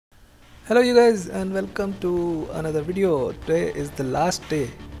Hello you guys and welcome to another video. Today is the last day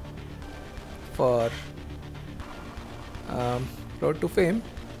for um, Road to Fame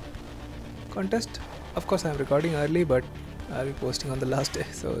contest. Of course I'm recording early, but I'll be posting on the last day,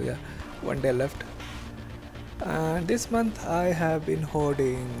 so yeah, one day left. And this month I have been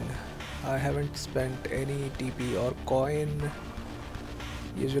hoarding. I haven't spent any TP or coin.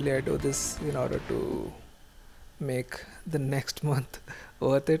 Usually I do this in order to make the next month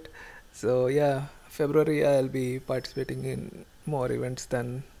worth it. So yeah, February I'll be participating in more events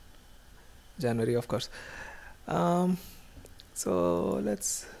than January, of course. um, so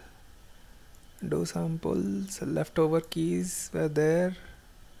let's do some pulls. Leftover keys were there,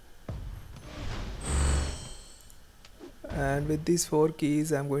 and with these 4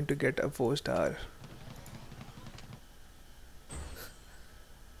 keys I'm going to get a 4-star.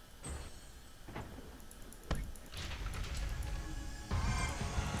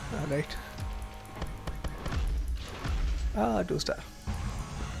 Alright. 2-star.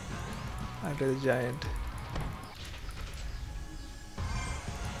 Under the giant.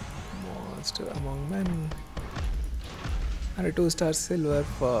 Monster among men. And a 2-star silver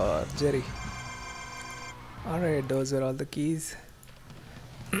for Jerry. Alright, those were all the keys.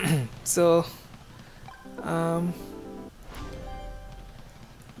 So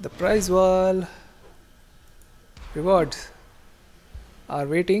the prize wall rewards are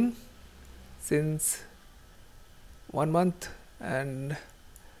waiting since 1 month, and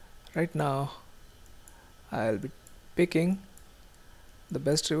right now I'll be picking the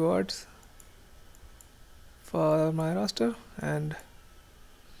best rewards for my roster, and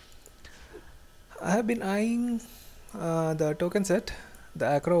I have been eyeing the token set, the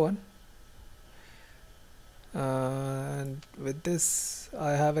acro one, and with this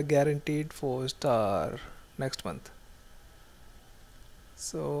I have a guaranteed 4-star next month.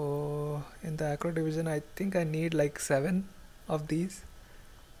 So in the acro division I think I need like 7 of these,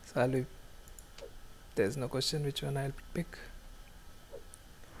 so there's no question which one I'll pick.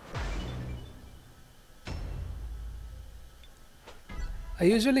 I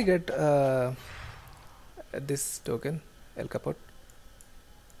usually get this token El Capote,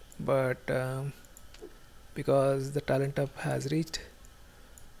 but because the talent up has reached,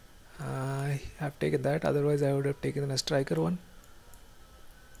 I have taken that. Otherwise I would have taken a striker one.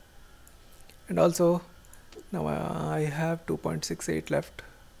 And also now I have 2.68 left.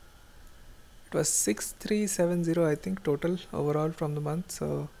 It was 6370 I think total overall from the month,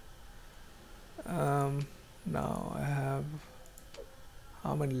 so now I have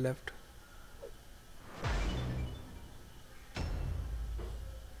how many left?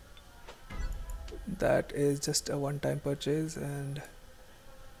 That is just a one-time purchase, and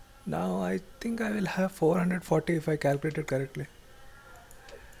now I think I will have 440 if I calculated correctly.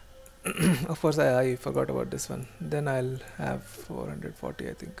 Of course I forgot about this one. Then I'll have 440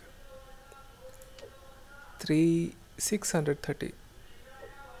 I think. 630.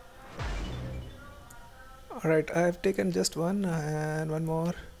 Alright, I have taken just one and one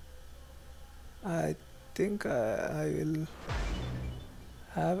more. I think I will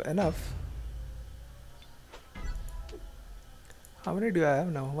have enough. How many do I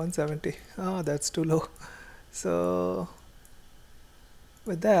have now? 170. Oh, that's too low. So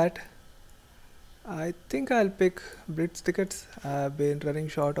with that I think I'll pick Blitz tickets. I've been running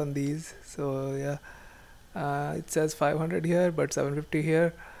short on these, so yeah. It says 500 here but 750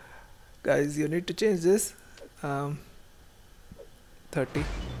 here. Guys, you need to change this. 30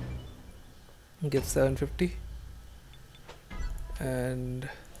 give 750 and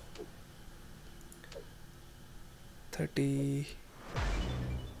 30.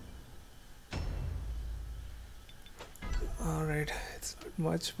 Alright, it's not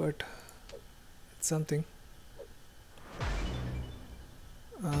much but it's something.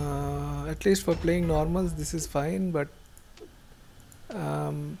 At least for playing normals this is fine, but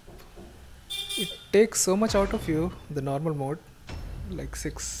it takes so much out of you, the normal mode, like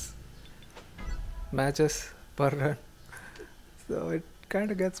 6 matches per run, so it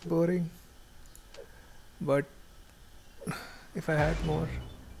kind of gets boring. But if I had more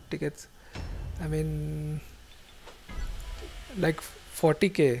tickets, I mean like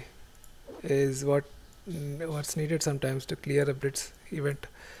 40k is what's needed sometimes to clear a Blitz event.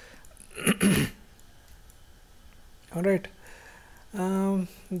 Alright,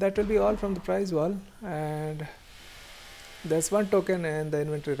 that will be all from the prize wall, and there's one token in the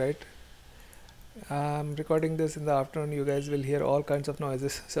inventory, right? I'm recording this in the afternoon, you guys will hear all kinds of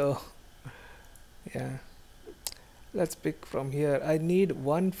noises, so yeah, let's pick from here. I need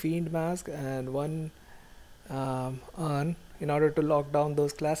one fiend mask and one urn in order to lock down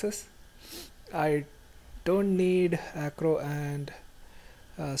those classes. I don't need acro and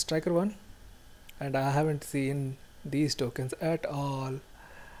striker one, and I haven't seen these tokens at all.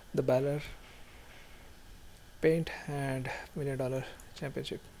 The Balor, Paint, and $1 million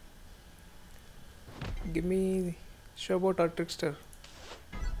championship. Give me Showboat or Trickster.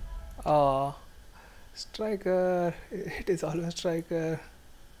 Ah, striker. It is always striker.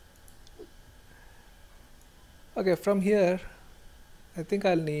 Okay, from here, I think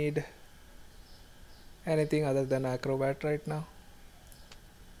I'll need anything other than acrobat right now.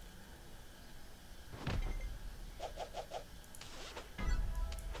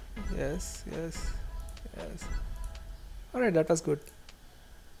 Yes, yes, yes. Alright, that was good.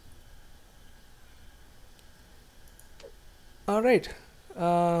 Alright,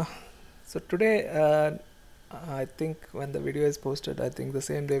 so today, I think when the video is posted, I think the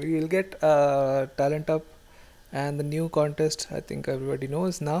same day we will get talent up and the new contest. I think everybody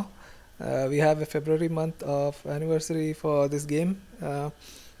knows now. We have a February month of anniversary for this game.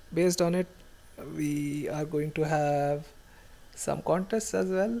 Based on it, we are going to have some contests as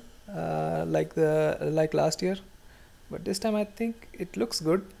well, like last year. But this time I think it looks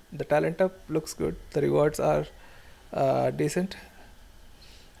good. The talent up looks good. The rewards are decent.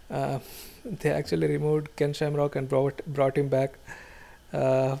 They actually removed Ken Shamrock and brought him back.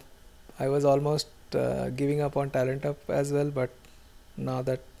 I was almost giving up on talent up as well, but now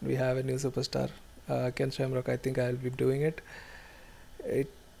that we have a new superstar, Ken Shamrock, I think I'll be doing it.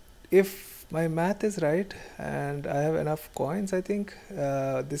 If my math is right and I have enough coins, I think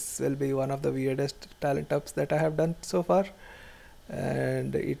this will be one of the weirdest talent ups that I have done so far,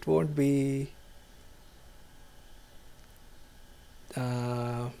 and it won't be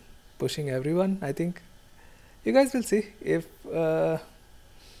pushing everyone. I think you guys will see. If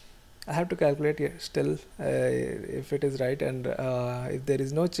I have to calculate here still if it is right, and if there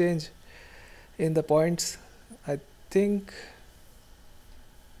is no change in the points, I think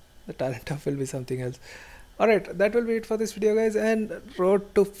the talent up will be something else. Alright, that will be it for this video, guys, and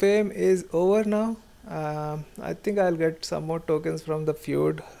road to fame is over now. I think I'll get some more tokens from the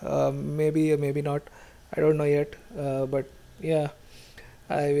feud, maybe or maybe not, I don't know yet, but yeah,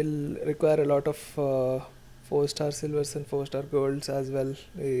 I will require a lot of 4-star silvers and 4-star golds as well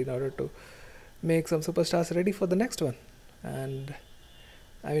in order to make some superstars ready for the next one, and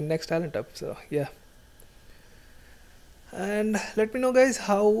I mean next talent up. So yeah, and let me know, guys,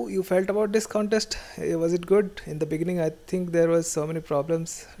 how you felt about this contest. Was it good? In the beginning, I think there was so many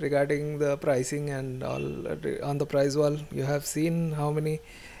problems regarding the pricing and all. On the prize wall, you have seen how many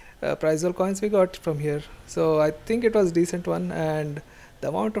prize wall coins we got from here, so I think it was decent one, and the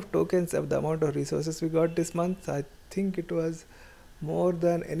amount of tokens and the amount of resources we got this month, I think it was more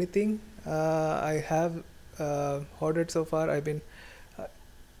than anything I have hoarded so far.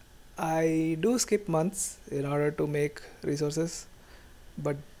 I do skip months in order to make resources,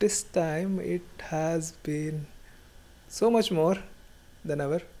 but this time it has been so much more than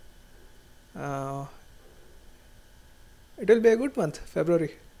ever. It will be a good month,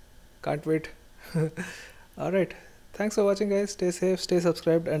 February. Can't wait. Alright, thanks for watching, guys. Stay safe, stay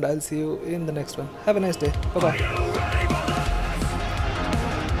subscribed, and I'll see you in the next one. Have a nice day. Bye bye.